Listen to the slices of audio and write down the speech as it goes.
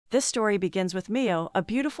This story begins with Mio, a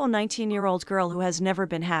beautiful 19-year-old girl who has never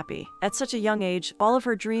been happy. At such a young age, all of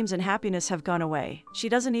her dreams and happiness have gone away. She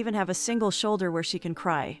doesn't even have a single shoulder where she can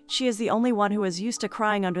cry. She is the only one who is used to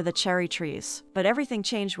crying under the cherry trees. But everything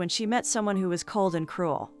changed when she met someone who was cold and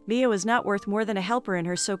cruel. Mio is not worth more than a helper in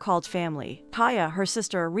her so-called family. Kaya, her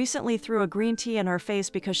sister, recently threw a green tea in her face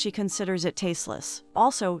because she considers it tasteless.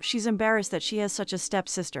 Also, she's embarrassed that she has such a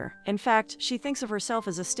stepsister. In fact, she thinks of herself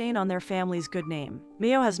as a stain on their family's good name.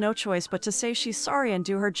 Mio has no choice but to say she's sorry and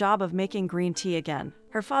do her job of making green tea again.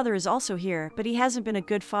 Her father is also here, but he hasn't been a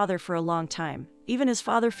good father for a long time. Even his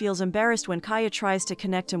father feels embarrassed when Kaya tries to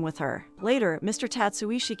connect him with her. Later, Mr.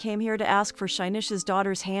 Tatsuishi came here to ask for Shinichi's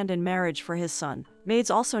daughter's hand in marriage for his son.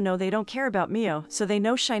 Maids also know they don't care about Mio, so they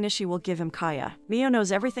know Shinichi will give him Kaya. Mio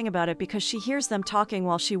knows everything about it because she hears them talking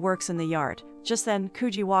while she works in the yard. Just then,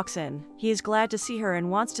 Kuji walks in. He is glad to see her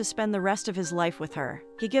and wants to spend the rest of his life with her.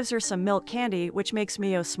 He gives her some milk candy, which makes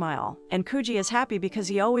Mio smile. And Kuji is happy because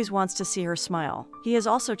he always wants to see her smile. He has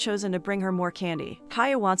also chosen to bring her more candy.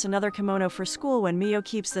 Kaya wants another kimono for school when Mio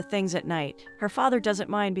keeps the things at night. Her father doesn't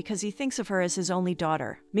mind because he thinks of her as his only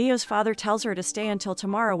daughter. Mio's father tells her to stay until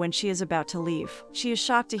tomorrow when she is about to leave. She is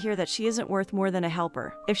shocked to hear that she isn't worth more than a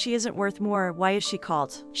helper. If she isn't worth more, why is she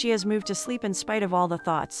called? She has moved to sleep in spite of all the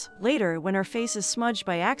thoughts. Later, when her face is smudged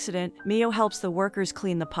by accident, Mio helps the workers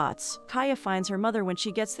clean the pots. Kaya finds her mother when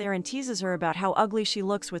she gets there and teases her about how ugly she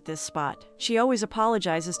looks with this spot. She always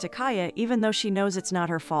apologizes to Kaya even though she knows it's not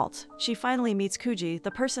her fault. She finally meets Kuji,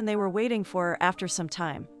 the person they were waiting for, after some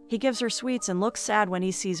time. He gives her sweets and looks sad when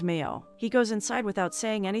he sees Mio. He goes inside without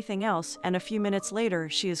saying anything else, and a few minutes later,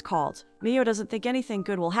 she is called. Mio doesn't think anything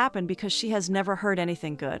good will happen because she has never heard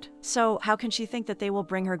anything good. So, how can she think that they will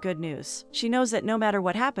bring her good news? She knows that no matter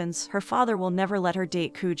what happens, her father will never let her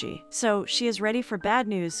date Kuji. So, she is ready for bad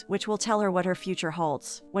news, which will tell her what her future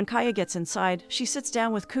holds. When Kaya gets inside, she sits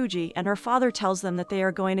down with Kuji, and her father tells them that they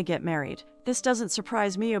are going to get married. This doesn't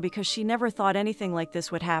surprise Mio because she never thought anything like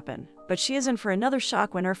this would happen. But she is in for another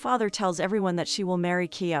shock when her father tells everyone that she will marry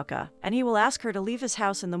Kyoka, and he will ask her to leave his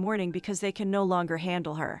house in the morning because they can no longer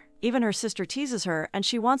handle her. Even her sister teases her, and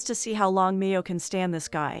she wants to see how long Mio can stand this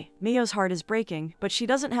guy. Mio's heart is breaking, but she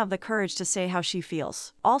doesn't have the courage to say how she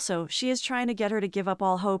feels. Also, she is trying to get her to give up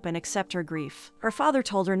all hope and accept her grief. Her father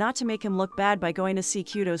told her not to make him look bad by going to see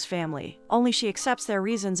Kyuto's family. Only she accepts their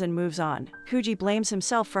reasons and moves on. Kuji blames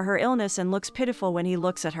himself for her illness and looks pitiful when he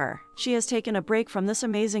looks at her. She has taken a break from this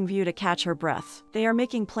amazing view to catch her breath. They are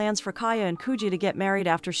making plans for Kaya and Kuji to get married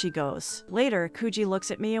after she goes. Later, Kuji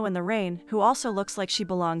looks at Mio in the rain, who also looks like she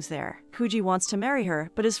belongs there. Kuji wants to marry her,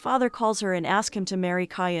 but his father calls her and asks him to marry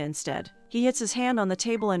Kaya instead. He hits his hand on the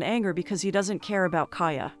table in anger because he doesn't care about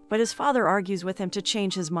Kaya, but his father argues with him to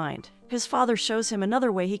change his mind. His father shows him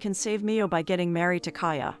another way he can save Mio by getting married to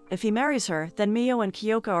Kaya. If he marries her, then Mio and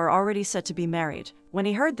Kyoka are already set to be married. When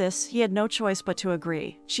he heard this, he had no choice but to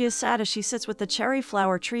agree. She is sad as she sits with the cherry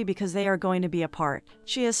flower tree because they are going to be apart.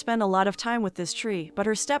 She has spent a lot of time with this tree, but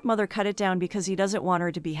her stepmother cut it down because he doesn't want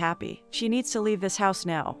her to be happy. She needs to leave this house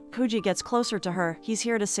now. Kuji gets closer to her. He's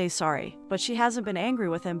here to say sorry, but she hasn't been angry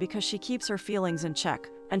with him because she keeps her feelings in check.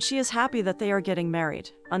 And she is happy that they are getting married.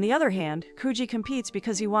 On the other hand, Kuji competes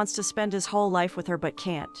because he wants to spend his whole life with her but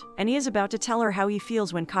can't. And he is about to tell her how he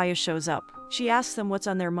feels when Kaya shows up. She asks them what's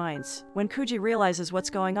on their minds. When Kuji realizes what's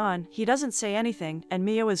going on, he doesn't say anything, and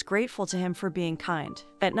Mio is grateful to him for being kind.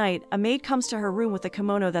 At night, a maid comes to her room with a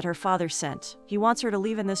kimono that her father sent. He wants her to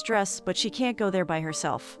leave in this dress, but she can't go there by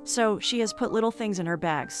herself. So, she has put little things in her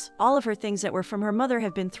bags. All of her things that were from her mother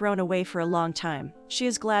have been thrown away for a long time. She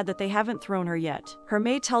is glad that they haven't thrown her yet. Her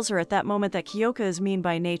maid tells her at that moment that Kyoka is mean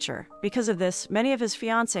by nature. Because of this, many of his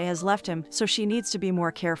fiancé has left him, so she needs to be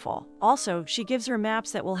more careful. Also, she gives her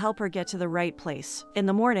maps that will help her get to the right place. In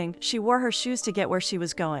the morning, she wore her shoes to get where she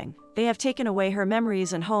was going. They have taken away her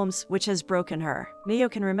memories and homes, which has broken her. Mio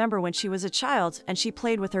can remember when she was a child, and she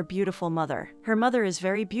played with her beautiful mother. Her mother is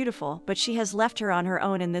very beautiful, but she has left her on her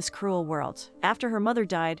own in this cruel world. After her mother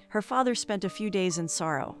died, her father spent a few days in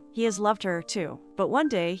sorrow. He has loved her, too. But one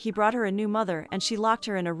day, he brought her a new mother, and she locked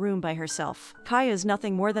her in a room by herself. Kaya is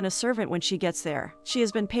nothing more than a servant when she gets there. She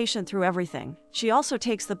has been patient through everything. She also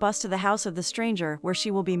takes the bus to the house of the stranger, where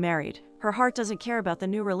she will be married. Her heart doesn't care about the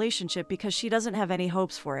new relationship because she doesn't have any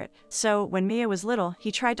hopes for it. So, when Mia was little,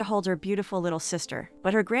 he tried to hold her beautiful little sister.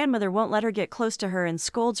 But her grandmother won't let her get close to her and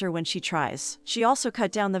scolds her when she tries. She also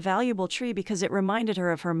cut down the valuable tree because it reminded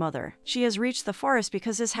her of her mother. She has reached the forest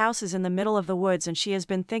because his house is in the middle of the woods and she has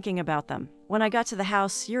been thinking about them. When I got to the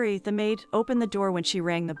house, Yuri, the maid, opened the door when she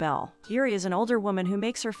rang the bell. Yuri is an older woman who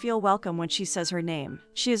makes her feel welcome when she says her name.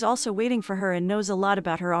 She is also waiting for her and knows a lot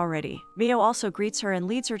about her already. Mio also greets her and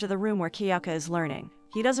leads her to the room where Kayaka is learning.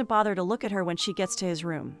 He doesn't bother to look at her when she gets to his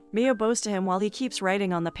room. Mio bows to him while he keeps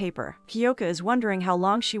writing on the paper. Kyoka is wondering how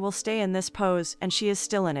long she will stay in this pose, and she is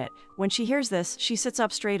still in it. When she hears this, she sits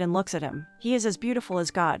up straight and looks at him. He is as beautiful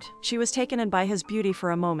as God. She was taken in by his beauty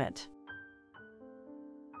for a moment.